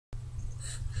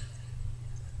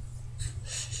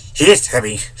Yet there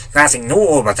be nothing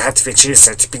new but that which is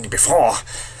had been before.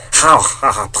 How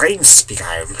our brains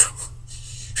beguiled,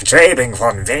 draping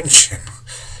for invention,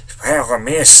 where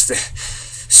amiss the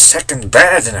second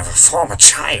burden of a former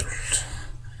child.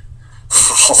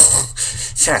 Oh,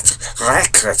 that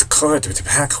record could with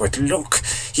backward look,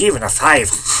 even a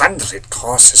 500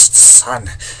 courses the sun.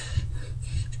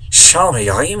 Show me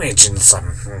your image in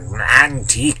some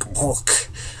antique book,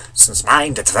 since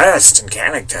mine at worst in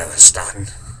character is done,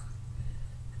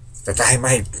 that I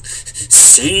might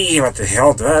see what the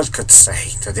old world could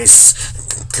say to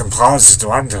this composed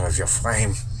wonder of your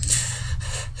frame.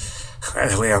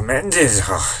 Whether we are mended,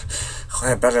 or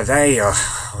whether better day, or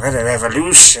whether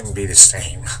evolution be the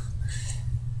same.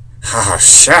 How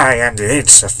shy and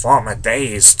rich of former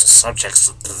days to subjects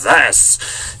of verse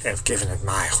have given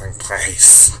admiring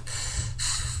praise.